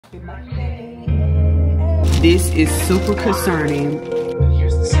This is super concerning.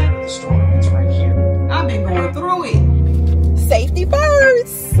 Here's the center of the story. It's right here. I've been going through it. Safety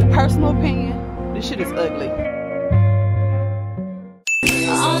first. Personal opinion. This shit is ugly.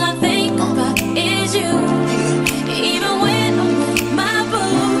 All I think about is you. Even when I'm with my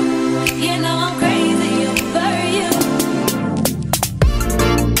boo, you know I'm crazy over you.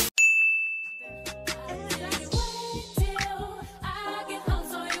 I get home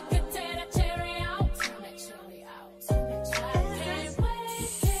so you can tear that cherry out. Turn that cherry out. Turn that cherry out. Wait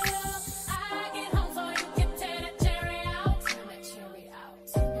till I get home so you can tear that cherry out. Turn that cherry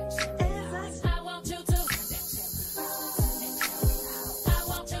out. Turn that cherry out. I want you to turn that cherry out. I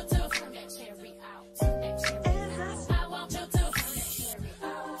want you to turn that cherry out. Turn that cherry out. I want you to turn that cherry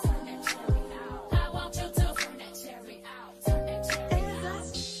out. Turn that cherry out. I want you to turn that cherry out. Turn that cherry out.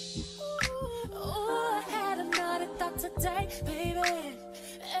 Ooh, I had another thought today, baby.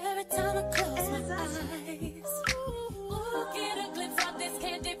 Every time I close my eyes, ooh, get a glimpse of this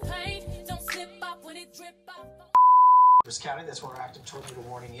candy paint. Don't slip up when it drip off. County, that's where our active tornado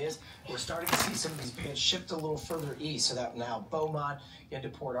warning is. We're starting to see some of these bands shift a little further east, so that now Beaumont into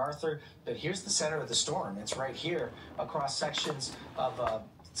Port Arthur. But here's the center of the storm. It's right here across sections of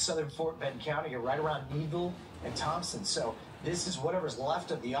southern Fort Bend County, or right around Needville and Thompson. So this is whatever's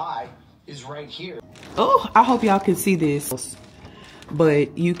left of the eye is right here. Oh, I hope y'all can see this.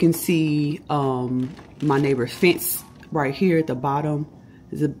 But you can see my neighbor's fence right here at the bottom.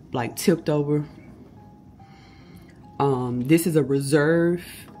 Is it like tipped over? This is a reserve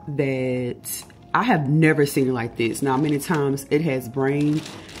that I have never seen it like this. Now, many times it has rained.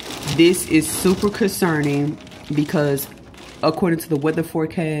 This is super concerning because according to the weather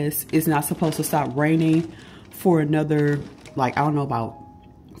forecast, it's not supposed to stop raining for another, like, I don't know, about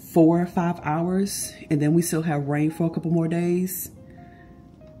 4 or 5 hours. And then we still have rain for a couple more days.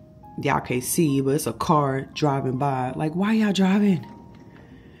 Y'all can't see, but it's a car driving by. Like, why y'all driving?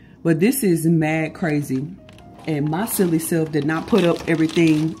 But this is mad crazy. And my silly self did not put up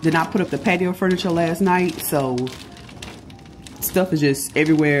everything, did not put up the patio furniture last night. So stuff is just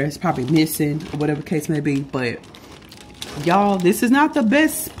everywhere. It's probably missing or whatever case may be. But y'all, this is not the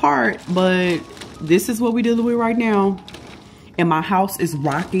best part, but this is what we're dealing with right now. And my house is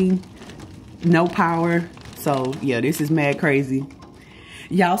rocking, no power. So yeah, this is mad crazy.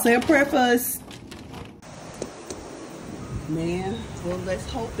 Y'all say a prayer for us. Man, well, let's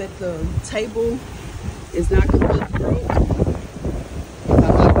hope that the table is not completely broke.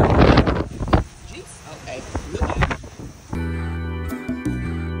 Jeez, okay, look at it.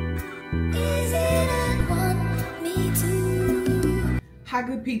 Hi,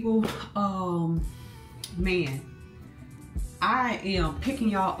 good people. Man, I am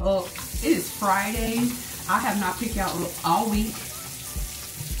picking y'all up. It is Friday. I have not picked y'all up all week.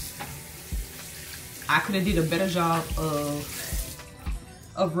 I could have did a better job of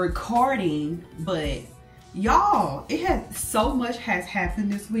recording, but y'all, it has so much has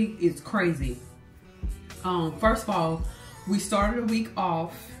happened this week. It's crazy. First of all, we started the week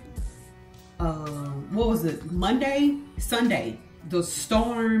off. What was it? Monday, Sunday. The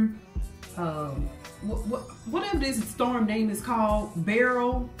storm. Whatever this storm name is called,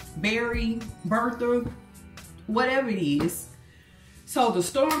 Beryl, Barry, Bertha, whatever it is. So the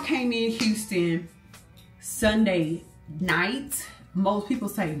storm came in Houston Sunday night. Most people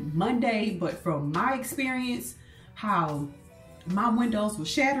say Monday, but from my experience, how my windows were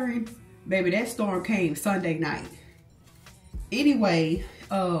shattering, baby, that storm came Sunday night. Anyway,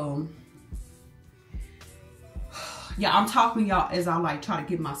 yeah, I'm talking to y'all as I like try to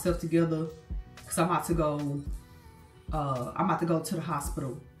get myself together, because I'm about to go to the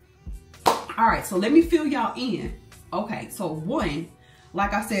hospital. All right, so let me fill y'all in. Okay, so one,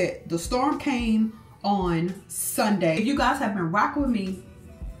 like I said, the storm came on Sunday. If you guys have been rocking with me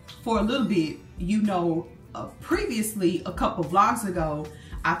for a little bit, you know, previously, a couple vlogs ago,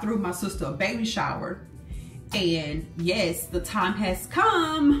 I threw my sister a baby shower. And yes, the time has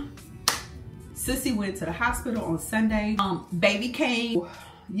come. Sissy went to the hospital on Sunday. Baby came.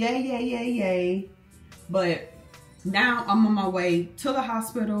 Yay, yay, yay, yay. But now I'm on my way to the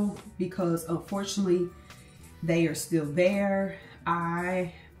hospital because unfortunately they are still there.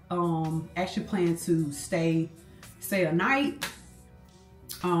 I actually plan to stay a night.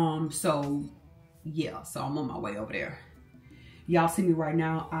 So yeah, so I'm on my way over there. Y'all see me right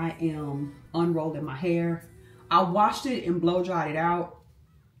now. I am unrolling my hair. I washed it and blow dried it out,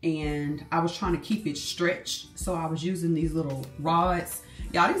 and I was trying to keep it stretched, so I was using these little rods.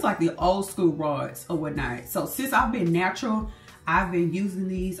 Y'all, these like the old school rods or whatnot. So since I've been natural, I've been using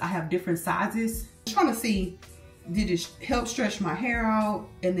these. I have different sizes. I'm trying to see did it help stretch my hair out?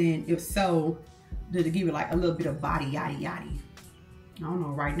 And then if so, did it give it like a little bit of body yaddy yaddy? I don't know,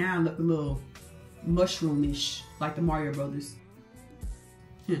 right now I look a little mushroomish, like the Mario Brothers.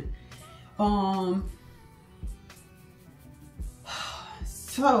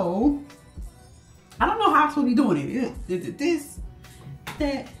 So I don't know how I'm supposed to be doing it. Is it this,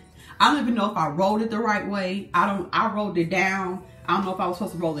 that? I don't even know if I rolled it the right way. I rolled it down. I don't know if I was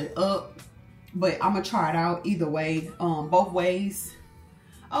supposed to roll it up, but I'm gonna try it out either way, both ways.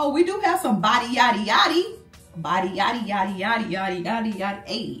 Oh, we do have some body yaddy yaddy. Body yaddy yaddy yaddy yaddy yaddy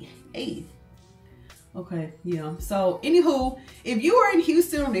yaddy. Hey. Okay, yeah. So anywho, if you are in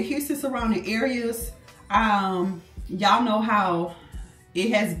Houston or the Houston surrounding areas, y'all know how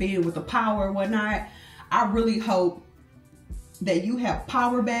it has been with the power and whatnot. I really hope that you have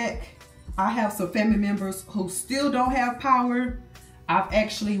power back. I have some family members who still don't have power. I've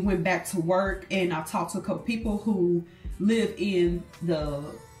actually went back to work and I talked to a couple people who live in the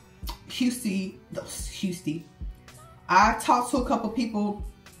Houston. I talked to a couple people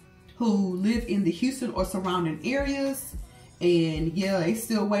who live in the Houston or surrounding areas, and yeah, they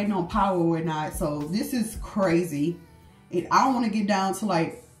still waiting on power or not. So this is crazy. And I don't want to get down to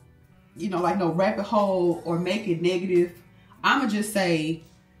like, you know, like no rabbit hole or make it negative. I'ma just say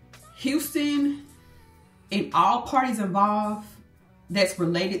Houston and all parties involved that's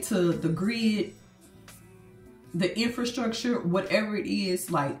related to the grid, the infrastructure, whatever it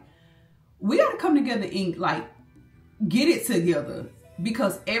is, like we gotta come together and like get it together,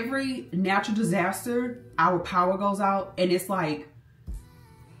 because every natural disaster, our power goes out, and it's like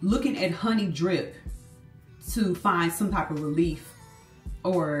looking at honey drip to find some type of relief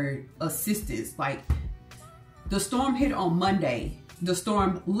or assistance. Like the storm hit on Monday. The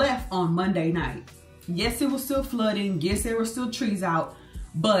storm left on Monday night. Yes, it was still flooding. Yes, there were still trees out.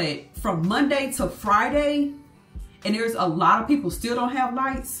 But from Monday to Friday, and there's a lot of people still don't have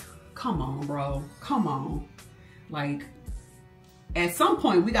lights. Come on, bro. Come on. Like, at some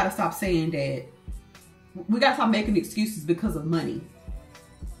point, we got to stop saying that. We got to stop making excuses because of money.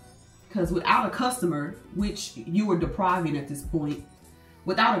 Because without a customer, which you were depriving at this point,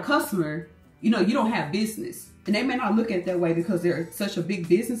 without a customer, you know, you don't have business. And they may not look at it that way because they're such a big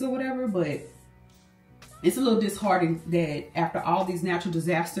business or whatever, but it's a little disheartening that after all these natural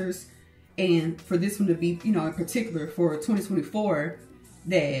disasters, and for this one to be, you know, in particular for 2024,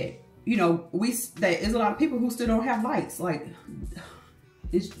 that, you know, that there's a lot of people who still don't have lights. Like,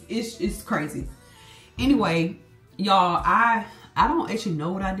 it's crazy. Anyway, y'all, I don't actually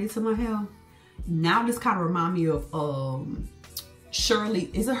know what I did to my hair. Now this kind of remind me of Shirley.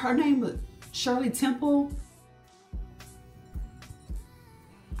 Is it her name? Shirley Temple?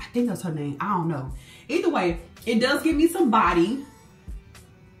 I think that's her name. I don't know. Either way, it does give me some body.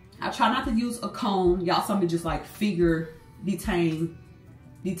 I try not to use a comb. Y'all saw me just like detangle,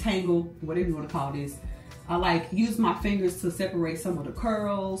 whatever you want to call this. I like use my fingers to separate some of the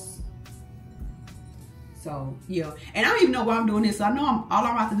curls. So yeah, and I don't even know why I'm doing this. I know all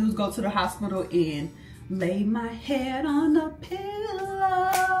I'm about to do is go to the hospital and lay my head on the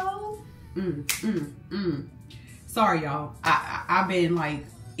pillow. Sorry, y'all. I've been like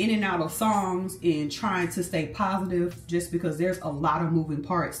in and out of songs and trying to stay positive, just because there's a lot of moving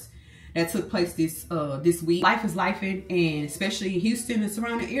parts that took place this week. Life is lifing, and especially in Houston and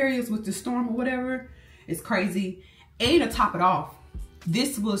surrounding areas with the storm or whatever, it's crazy. And to top it off,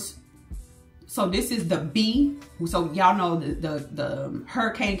 this is the B. So y'all know the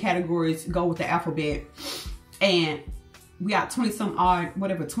hurricane categories go with the alphabet, and we got 20-some odd,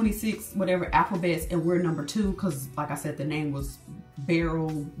 whatever, 26, whatever alphabets, and we're number 2 because, like I said, the name was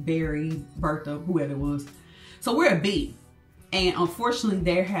Beryl, Barry, Bertha, whoever it was. So we're a B. And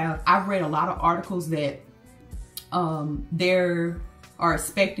unfortunately, I've read a lot of articles that there are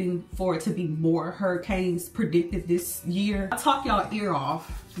expecting for it to be more hurricanes predicted this year. I'll talk y'all ear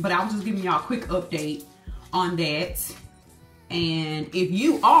off, but I was just giving y'all a quick update on that. And if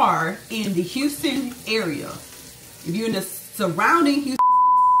you are in the Houston area, if you're in the surrounding Houston,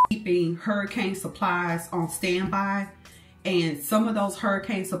 keeping hurricane supplies on standby, and some of those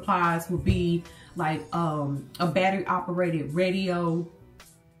hurricane supplies will be like a battery operated radio,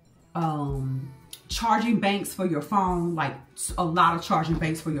 charging banks for your phone, like a lot of charging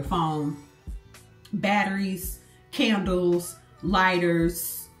banks for your phone, batteries, candles,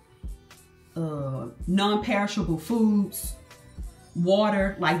 lighters, non-perishable foods,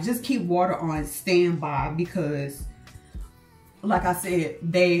 water. Like, just keep water on standby, because like I said,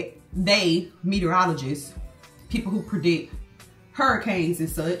 they meteorologists, people who predict hurricanes and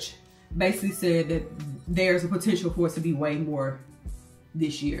such, basically said that there's a potential for it to be way more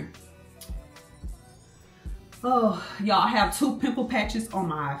this year. Oh, y'all, I have 2 pimple patches on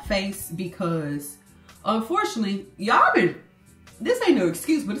my face because unfortunately, y'all this ain't no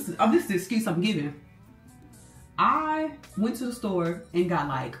excuse, but this is the excuse I'm giving. I went to the store and got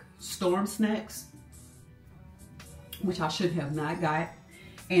like storm snacks, which I should have not got.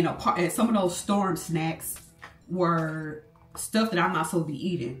 And some of those storm snacks were stuff that I'm not supposed to be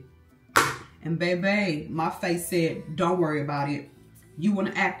eating. And baby, my face said, don't worry about it. You want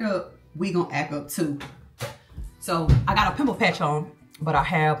to act up, we gonna act up too. So I got a pimple patch on, but I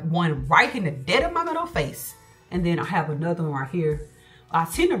have one right in the dead of my middle face. And then I have another one right here. I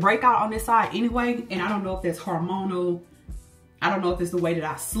tend to break out on this side anyway, and I don't know if that's hormonal. I don't know if it's the way that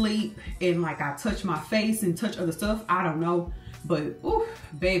I sleep and like I touch my face and touch other stuff. I don't know, but ooh,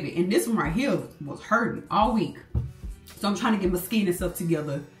 baby. And this one right here was hurting all week. So I'm trying to get my skin and stuff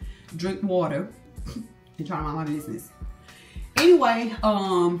together, drink water, and try to mind my business. Anyway,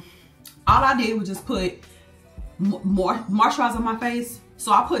 all I did was just put more moisturizer on my face.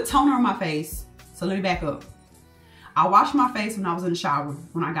 So I put toner on my face. So let me back up. I washed my face when I was in the shower.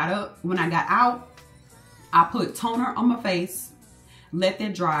 When I got out, I put toner on my face, let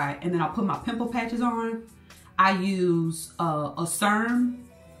that dry, and then I put my pimple patches on. I use a serum,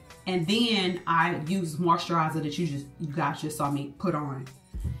 and then I use moisturizer that you guys just saw me put on.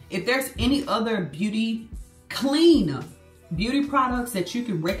 If there's any other clean beauty products that you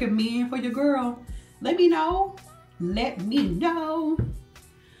can recommend for your girl, let me know. Let me know.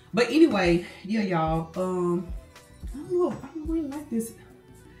 But anyway, yeah, y'all. I don't know. I don't really like this.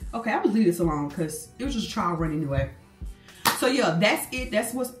 Okay, I'm gonna leave this alone because it was just a trial run anyway. So yeah, that's it.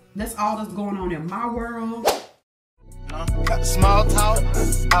 That's all that's going on in my world. Got the small talk,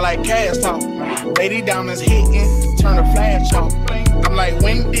 I like cash talk. Lady diamonds hitting, turn the flash off. I'm like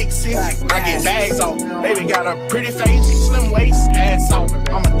Win Dixie, I get bags off. Baby got a pretty face, slim waist, ass off.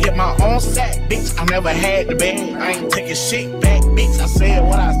 I'ma get my own sack, bitch. I never had the bag. I ain't taking shit back, bitch. I said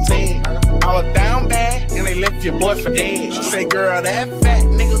what I said. I was down bad, and they left your boy for dead. She say, girl, that fat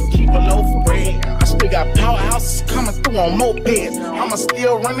nigga keep a loaf of bread. I still got powerhouses coming through on mopeds. I'ma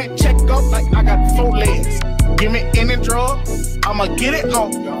still run it, check up like I got 4 legs. Give me any drug, I'ma get it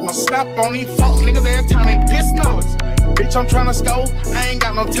off. I'ma snap on these fuck niggas every time they piss off. Bitch, I'm tryna score, I ain't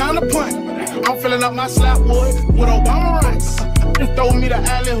got no time to punt. I'm filling up my slap wood with Obama runs. Bitch throw me the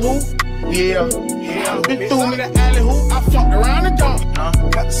alley hoop, yeah. Bitch threw me the alley hoop, I fucked around the dunk.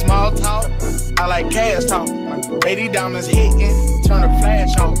 Got the small talk, I like cash talk. Lady diamonds hitting, turn the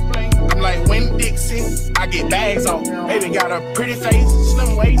flash off. I'm like Win Dixie, I get bags off. Baby got a pretty face,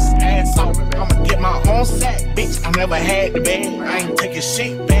 slim waist, ass off. I'ma get my own sack, bitch. I never had the bag. I ain't taking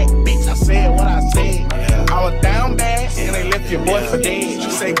shit back, bitch. I said what I said. I was down bad, and they left your boy for dead.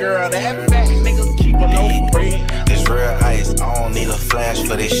 She say, girl, that fat nigga keep a loaf of bread. This real ice, I don't need a flash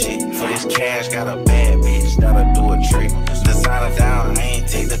for this shit. For this cash, got a bad bitch that'll do a trick. Designer down, I ain't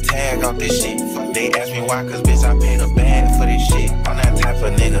take the tag off this shit. They ask me why, cause bitch, I paid a bag for this shit. I'm that type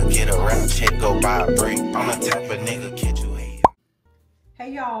of nigga, get a rap check, go buy a brick. I'm the type of nigga, get you hate.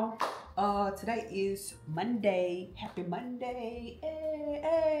 Hey y'all, today is Monday. Happy Monday.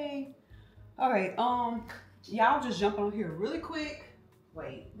 Hey. All right, y'all just jump on here really quick.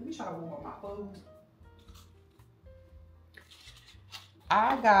 Wait, let me try to warm up my food.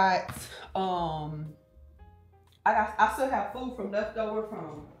 I still have food from leftover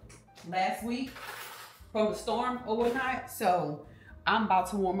from last week from the storm or whatnot. So I'm about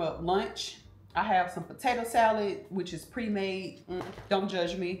to warm up lunch. I have some potato salad, which is pre-made. Don't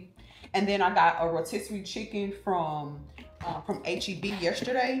judge me. And then I got a rotisserie chicken from HEB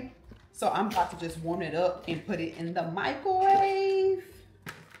yesterday. So I'm about to just warm it up and put it in the microwave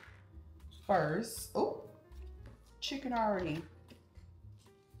first. Oh, chicken already.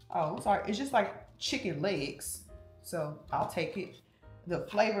 Oh, sorry. It's just like chicken legs. So I'll take it. The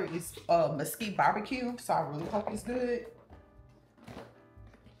flavor is mesquite barbecue. So I really hope it's good.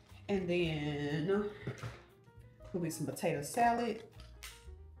 And then put me some potato salad.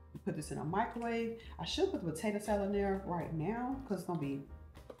 Put this in a microwave. I should put the potato salad in there right now because it's going to be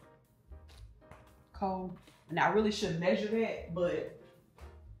cold. And I really should measure that, but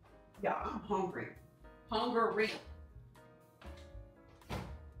y'all, I'm hungry. Hungry.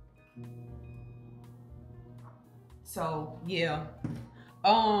 So yeah.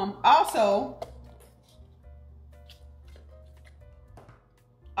 Also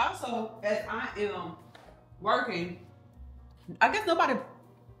as I am working, I guess nobody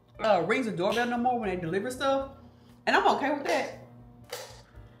rings the doorbell no more when they deliver stuff, and I'm okay with that.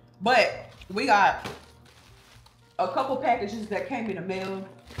 But we got a couple packages that came in the mail,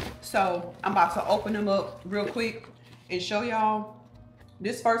 so I'm about to open them up real quick and show y'all.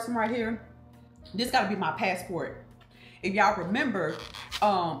 This first one right here This got to be my passport. If y'all remember,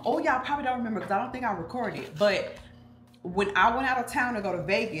 oh, y'all probably don't remember because I don't think I recorded it. But when I went out of town to go to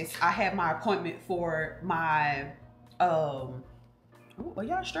Vegas, I had my appointment for my, are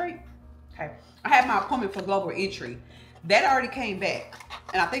y'all straight? Okay. I had my appointment for global entry. That already came back.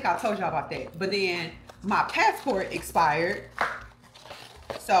 And I think I told y'all about that. But then my passport expired.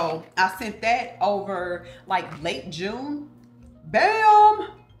 So I sent that over like late June. Bam!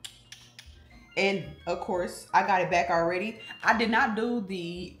 And of course, I got it back already. I did not do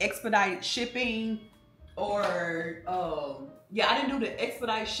the expedited shipping or, yeah, I didn't do the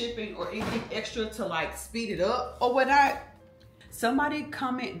expedited shipping or anything extra to like speed it up or whatnot. Somebody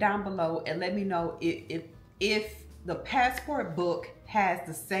comment down below and let me know if the passport book has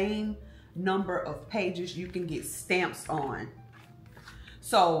the same number of pages you can get stamps on.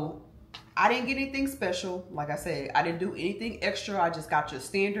 So I didn't get anything special. Like I said, I didn't do anything extra. I just got your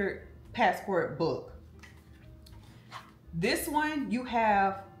standard passport book. This one, you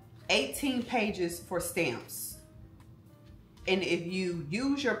have 18 pages for stamps. And if you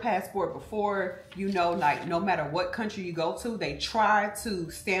use your passport before, you know, like no matter what country you go to, they try to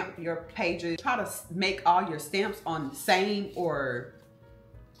stamp your pages, try to make all your stamps on same or,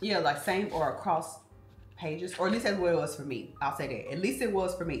 yeah, like same or across pages, or at least that's what it was for me. I'll say that. At least it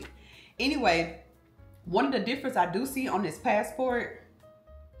was for me. Anyway, one of the differences I do see on this passport,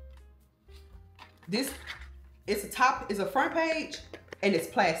 this it's a front page and it's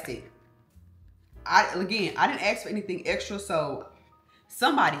plastic. Again, I didn't ask for anything extra, so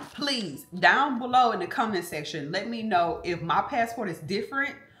somebody please down below in the comment section let me know if my passport is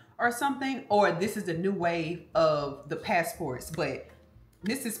different or something, or this is the new wave of the passports. But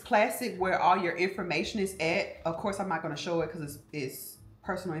this is plastic where all your information is at. Of course, I'm not going to show it because it's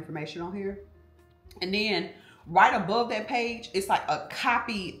personal information on here. And then right above that page, it's like a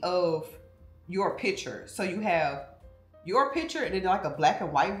copy of your picture. So you have your picture and then like a black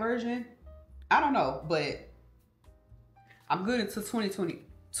and white version. I don't know, but I'm good until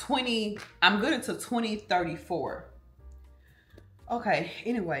I'm good until 2034. Okay,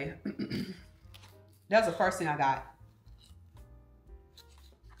 anyway, that's the first thing I got.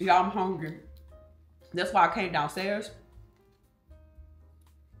 Y'all, I'm hungry. That's why I came downstairs.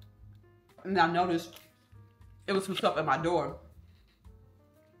 And I noticed it was some stuff at my door.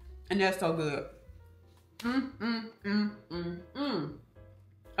 And that's so good.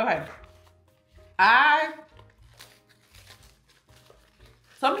 Okay.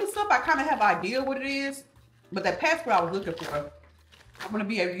 Some of this stuff I kind of have an idea what it is, but that passport I was looking for, I'm going to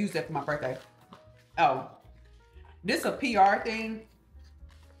be able to use that for my birthday. Oh, this is a PR thing.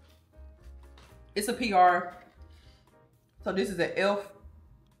 It's a PR. So this is an e.l.f.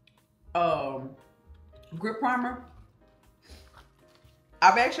 grip primer.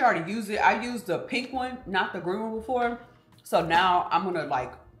 I've actually already used it. I used the pink one, not the green one before. So now I'm going to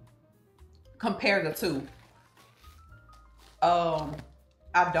like compare the two.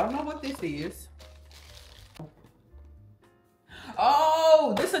 I don't know what this is.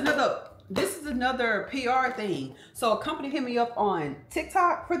 Oh, this is another PR thing. So a company hit me up on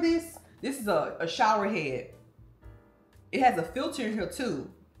TikTok for this. This is a shower head. It has a filter in here too.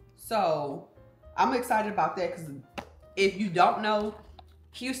 So I'm excited about that because if you don't know,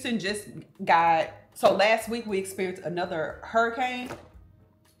 Houston just got, so last week we experienced another hurricane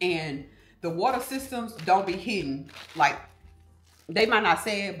and the water systems don't be hidden. Like they might not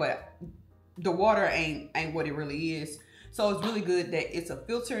say it, but the water ain't what it really is. So it's really good that it's a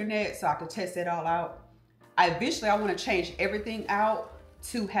filter in that so I can test that all out. Eventually I want to change everything out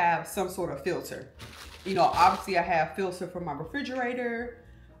to have some sort of filter. You know, obviously I have filter for my refrigerator,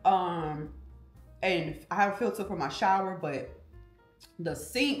 and I have a filter for my shower, but the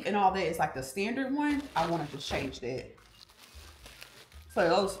sink and all that is like the standard one. I wanted to change that. So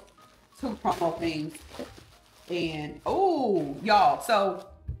those two promo things. And oh, y'all, so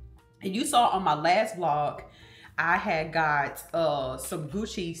you saw on my last vlog, I had got some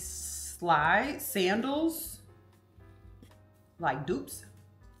Gucci slide sandals, like dupes.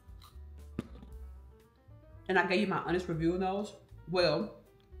 And I gave you my honest review of those. Well,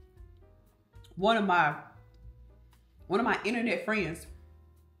 one of my internet friends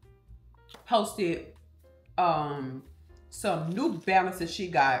posted some New Balances she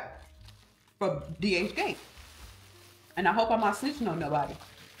got from DHgate. And I hope I'm not snitching on nobody.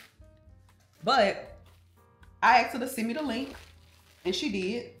 But I asked her to send me the link and she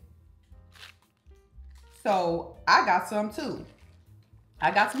did. So I got some too.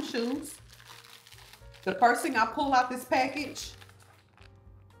 I got some shoes. The first thing I pull out this package,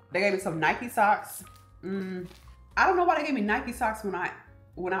 they gave me some Nike socks. I don't know why they gave me Nike socks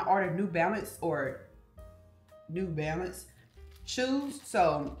when I ordered New Balance shoes.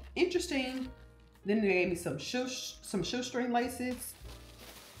 So interesting. Then they gave me some shoestring laces.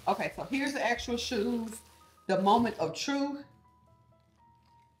 Okay, so here's the actual shoes. The Moment of Truth.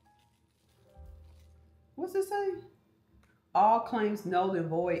 What's it say? All claims null and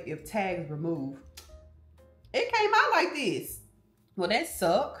void if tags removed. It came out like this. Well, that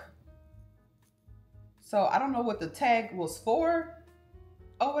suck. So I don't know what the tag was for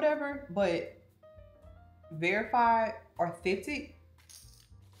or whatever, but verified, authentic.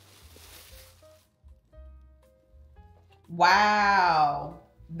 Wow.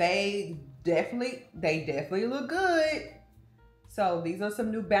 They definitely look good. So these are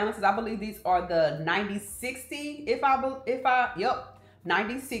some New Balances. I believe these are the 90-60. Yep,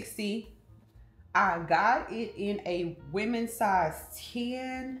 90-60. I got it in a women's size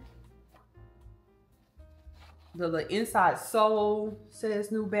 10. The inside sole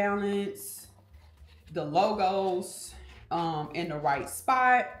says New Balance. The logos in the right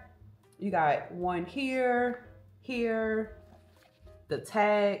spot. You got one here, here. The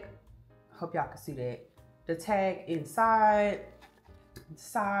tag, hope y'all can see that. The tag inside,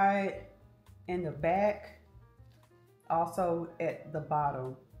 side, and the back. Also at the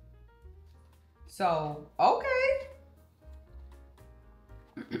bottom. So, okay.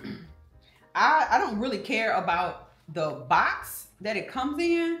 I don't really care about the box that it comes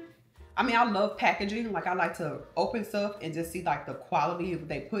in. I mean, I love packaging. Like, I like to open stuff and just see like the quality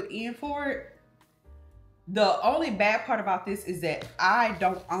they put in for it. The only bad part about this is that I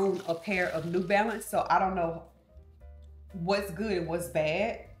don't own a pair of New Balance, so I don't know what's good and what's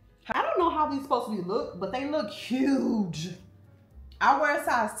bad. I don't know how these supposed to look, but they look huge. I wear a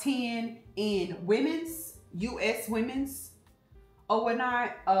size 10 in women's, US women's or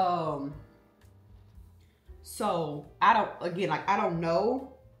whatnot. So I don't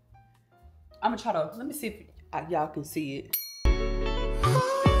know. I'm gonna try to, let me see if y'all can see it.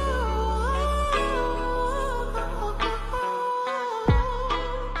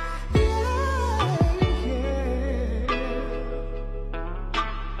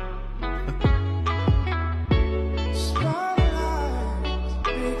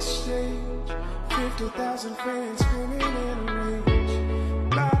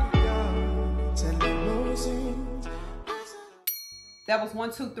 That was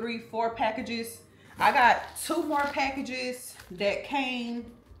 1, 2, 3, 4 packages. I got 2 more packages that came,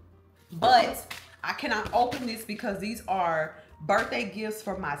 but I cannot open this because these are birthday gifts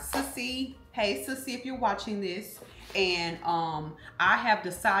for my sissy. Hey sissy, if you're watching this. And I have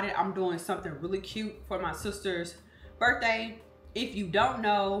decided I'm doing something really cute for my sister's birthday. If you don't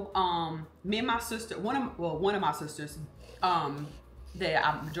know, me and my sister, one of my sisters that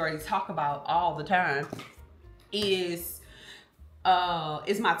I majority talk about all the time is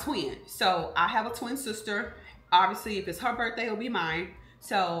my twin. So I have a twin sister. Obviously, if it's her birthday, it'll be mine.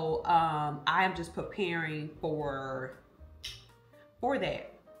 So I am just preparing for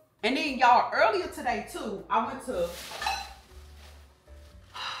that. And then y'all, earlier today too, I went to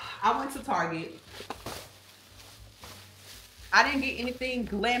Target. I didn't get anything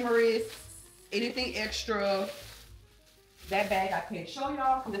glamorous, anything extra. That bag I can't show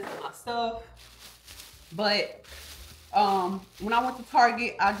y'all because this is my stuff. But when I went to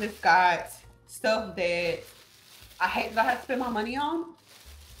Target, I just got stuff that I hate that I had to spend my money on,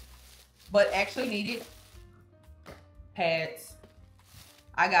 but actually needed. Pads.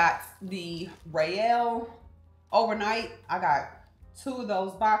 I got the Rael overnight. I got 2 of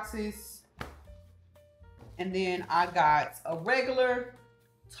those boxes. And then I got a regular.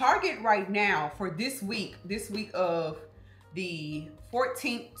 Target right now for this week of the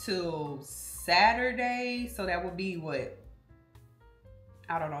 14th to Saturday. So that would be what?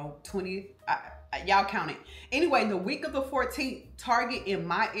 I don't know, 20th. Y'all count it. Anyway, the week of the 14th, Target in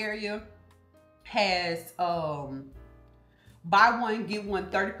my area has buy one, get one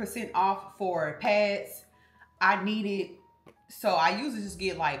 30% off for pads. I needed, so I usually just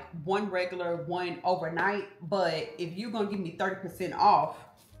get like 1 regular, 1 overnight. But if you're gonna give me 30% off,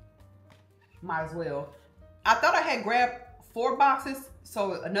 might as well. I thought I had grabbed 4 boxes,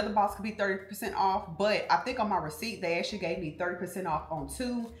 so another box could be 30% off. But I think on my receipt, they actually gave me 30% off on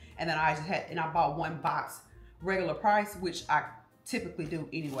 2. And then I bought 1 box regular price, which I typically do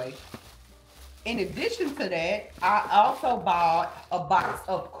anyway. In addition to that, I also bought a box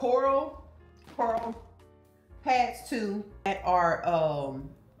of coral pads too that are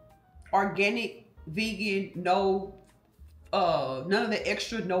organic, vegan, no none of the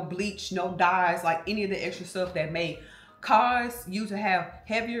extra, no bleach, no dyes, like any of the extra stuff that may cause you to have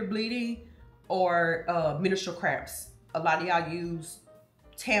heavier bleeding or menstrual cramps. A lot of y'all use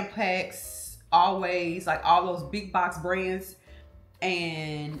Tampax, Always, like all those big box brands,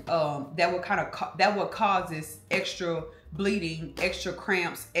 and that will causes extra bleeding, extra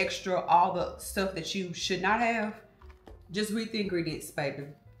cramps, extra all the stuff that you should not have. Just read the ingredients, baby.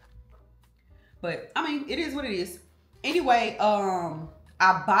 But I mean, it is what it is. Anyway,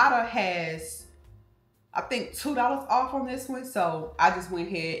 Ibotta has, I think, $2 off on this one, so I just went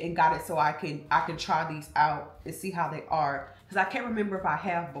ahead and got it so I can try these out and see how they are, because I can't remember if I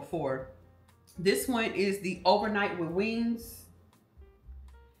have before. This one is the Overnight with Wings,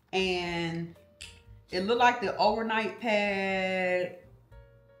 and it looked like the overnight pad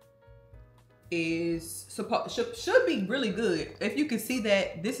is should be really good. If you can see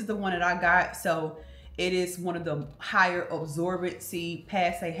that, this is the one that I got, so it is one of the higher absorbency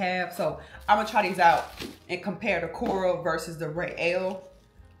pads they have. So I'm gonna try these out and compare the Cora versus the Rael.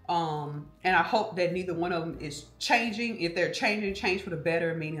 And I hope that neither one of them is changing. If they're changing, change for the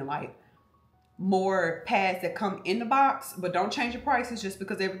better, meaning like more pads that come in the box, but don't change the prices just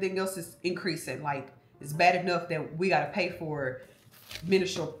because everything else is increasing. Like, it's bad enough that we gotta pay for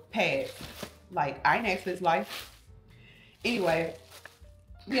miniature pads. Like, I ain't asked this life. Anyway,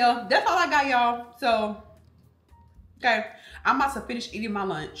 yeah, that's all I got, y'all. So, okay, I'm about to finish eating my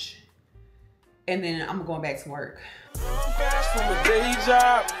lunch, and then I'm going back to work. Run fast from a day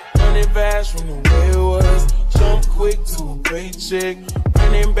job, running fast from the way it was. Jump quick to a paycheck,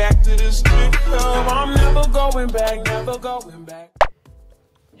 running back to the strip club. I'm never going back, never going back.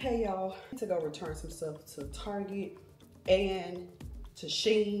 Hey y'all, to go return some stuff to Target and to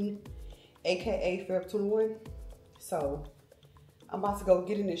Shein, aka Feb 21. So I'm about to go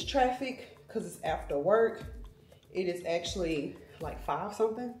get in this traffic because it's after work. It is actually like 5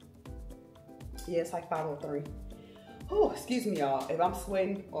 something. Yeah, it's like 5:03. Oh, excuse me, y'all. If I'm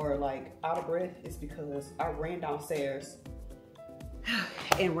sweating or like out of breath, it's because I ran downstairs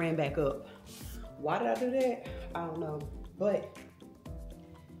and ran back up. Why did I do that? I don't know. But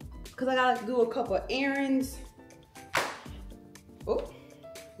because I gotta do a couple of errands. Oh,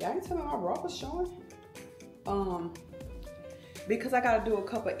 y'all didn't tell me my bra was showing. Because I gotta do a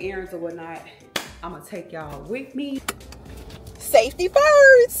couple of errands or whatnot, I'm gonna take y'all with me. Safety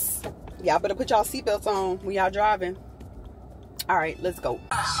first. Y'all better put y'all seatbelts on when y'all driving. All right, let's go.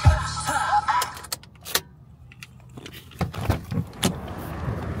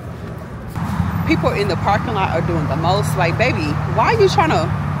 People in the parking lot are doing the most. Like, baby, why are you trying to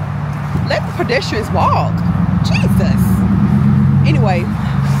let the pedestrians walk? Jesus. Anyway,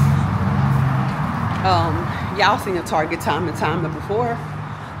 y'all seen a Target time and time before,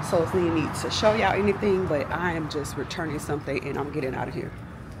 so it's no need to show y'all anything, but I am just returning something and I'm getting out of here.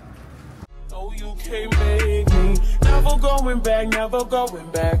 No, you can't make me. Never going back, never going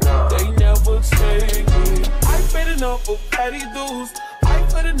back. They never take me. I paid enough of petty dues. I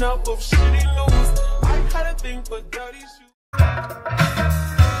paid enough of shitty news. I had a thing for dirty shoes.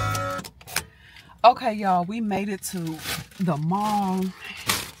 Okay, y'all, we made it to the mall.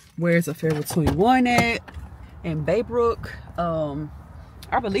 Where's a Forever 21 at? In Baybrook.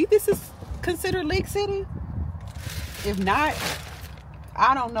 I believe this is considered Lake City. If not,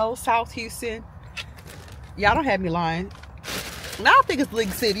 I don't know, South Houston. Y'all don't have me lying. I don't think it's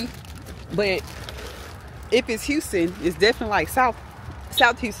Lake City, but if it's Houston, it's definitely like South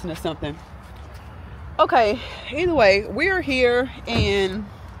Houston or something. Okay, anyway, we're here and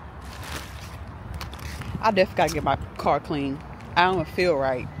I definitely gotta get my car clean. I don't feel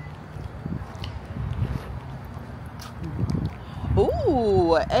right.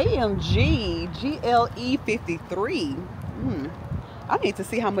 Ooh, AMG GLE 53. I need to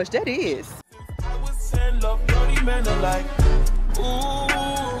see how much that is. I would send love dirty men alike. Ooh,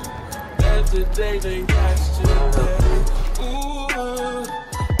 that's the day they got you. Ooh,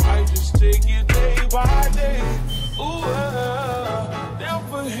 I just take it day by day. Ooh,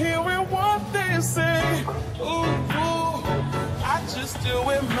 never hearing what they say. Ooh, I just do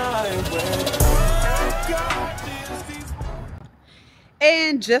it my way. I got these.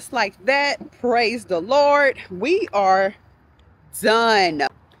 And just like that, praise the Lord, we are done.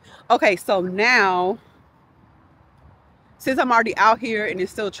 Okay, so now, since I'm already out here and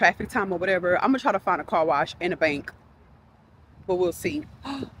it's still traffic time or whatever, I'm gonna try to find a car wash and a bank, but we'll see.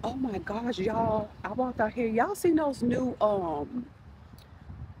 Oh my gosh, y'all, I walked out here. Y'all seen those new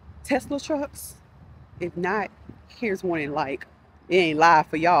Tesla trucks? If not, here's one in, like, it ain't live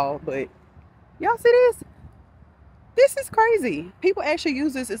for y'all, but y'all see this? This is crazy. People actually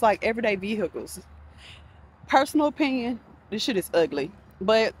use this as like everyday vehicles. Personal opinion, this shit is ugly.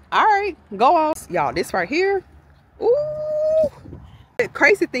 But all right, go on. Y'all, this right here. Ooh. The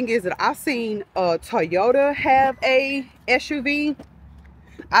crazy thing is that I've seen Toyota have a SUV.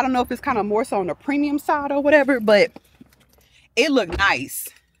 I don't know if it's kind of more so on the premium side or whatever, but it looked nice.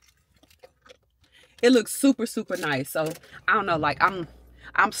 It looks super, super nice. So I don't know, like I'm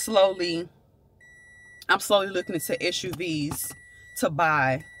slowly looking into SUVs to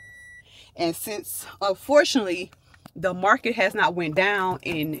buy. And since unfortunately the market has not went down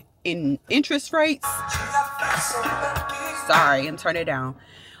in interest rates, sorry, I'm turning it down.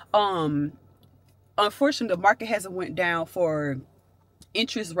 Unfortunately the market hasn't went down for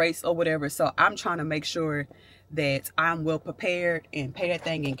interest rates or whatever, so I'm trying to make sure that I'm well prepared and pay that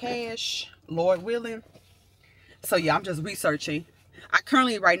thing in cash, Lord willing. So yeah, I'm just researching. I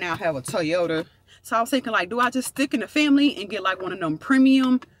currently right now have a Toyota, so I was thinking, like, do I just stick in the family and get like one of them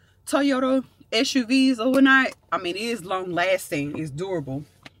premium Toyota SUVs or whatnot? I mean, it is long lasting, it's durable.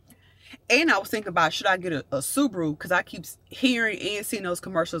 And I was thinking about, should I get a Subaru, because I keep hearing and seeing those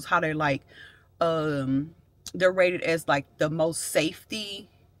commercials how they're like they're rated as like the most safety,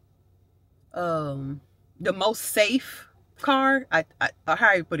 the most safe car. I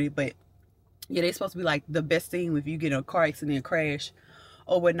how you put it, but yeah, they're supposed to be like the best thing if you get in a car accident, crash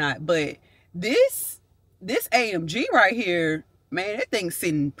or whatnot. But this AMG right here, man, that thing's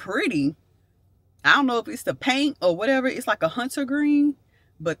sitting pretty. I don't know if it's the paint or whatever. It's like a hunter green,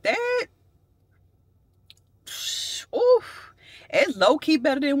 but that, oof, it's low-key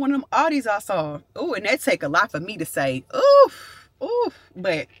better than one of them Audis I saw. Ooh, and that take a lot for me to say. Oof, oof.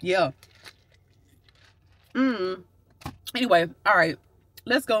 But yeah. Anyway, all right,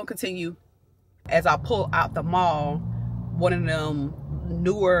 let's go and continue. As I pull out the mall, one of them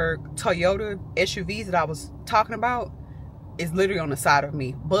newer Toyota SUVs that I was talking about is literally on the side of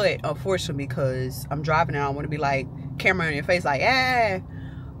me. But unfortunately, because I'm driving and I want to be like camera in your face, like, I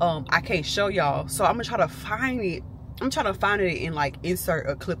can't show y'all. So I'm gonna try to find it. I'm trying to find it and like insert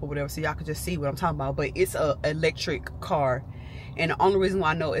a clip or whatever so y'all can just see what I'm talking about. But it's a electric car, and the only reason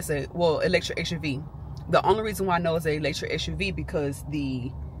why I know it's a, well, electric SUV. The only reason why I know it's an electric SUV because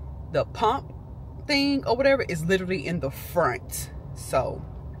the pump thing or whatever is literally in the front. So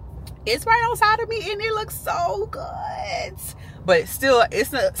it's right on side of me and it looks so good. But still,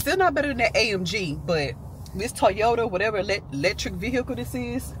 it's still not better than that AMG. But this Toyota, whatever electric vehicle this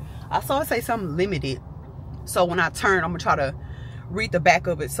is, I saw it say something limited. So when I turn, I'm gonna try to read the back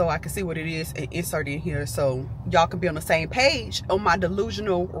of it so I can see what it is and insert it in here so y'all can be on the same page on my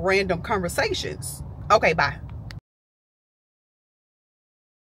delusional random conversations. Okay, bye.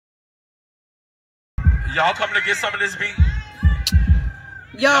 Y'all coming to get some of this beat?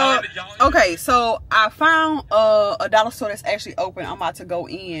 Y'all, okay, so I found a dollar store that's actually open. I'm about to go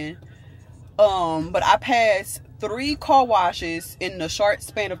in. But I passed 3 car washes in the short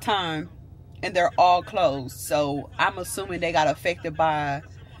span of time and they're all closed. So I'm assuming they got affected by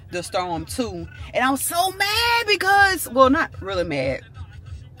the storm too. And I'm so mad because, well, not really mad.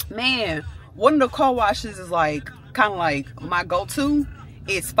 Man, one of the car washes is like kind of like my go-to.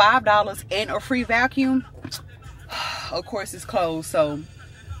 It's $5 and a free vacuum. Of course it's closed, so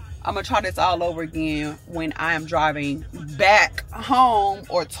I'm gonna try this all over again when I am driving back home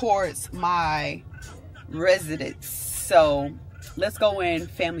or towards my residence. So let's go in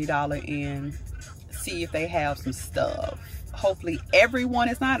Family Dollar and see if they have some stuff. Hopefully everyone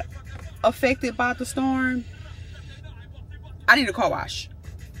is not affected by the storm. I need a car wash,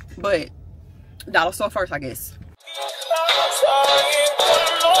 but dollar store first, I guess.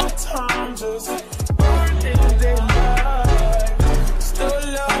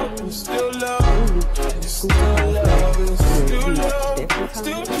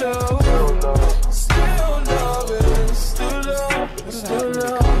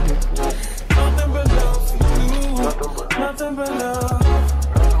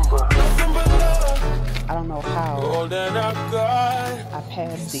 I don't know how I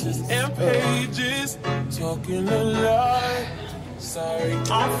passed these. Pages talking a lot. Sorry,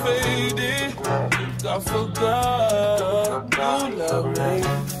 I'm faded. I forgot. You love me.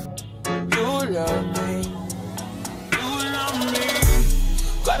 You love me. You love me.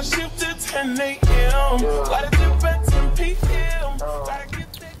 Gotta shift to 10 a.m. Gotta dip at 10 p.m. Gotta get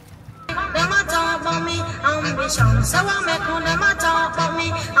that. Them a talk about me ambition, so I make who them a talk about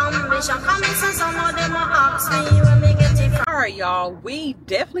me ambition. Come in, so some of them a ask me when me get it from. All right, y'all, we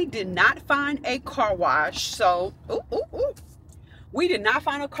definitely did not find a car wash. So, we did not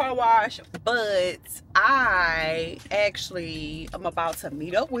find a car wash, but I actually am about to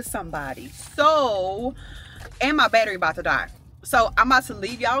meet up with somebody. So, and my battery about to die. So, I'm about to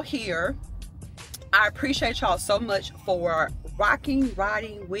leave y'all here. I appreciate y'all so much for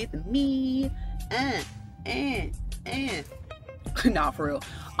riding with me. Nah, for real.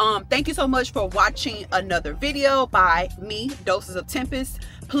 Thank you so much for watching another video by me, Doses of Tempest.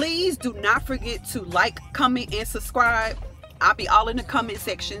 Please do not forget to like, comment, and subscribe. I'll be all in the comment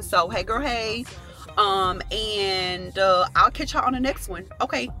section. So hey girl, hey. And I'll catch y'all on the next one.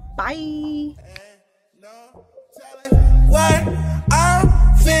 Okay, bye.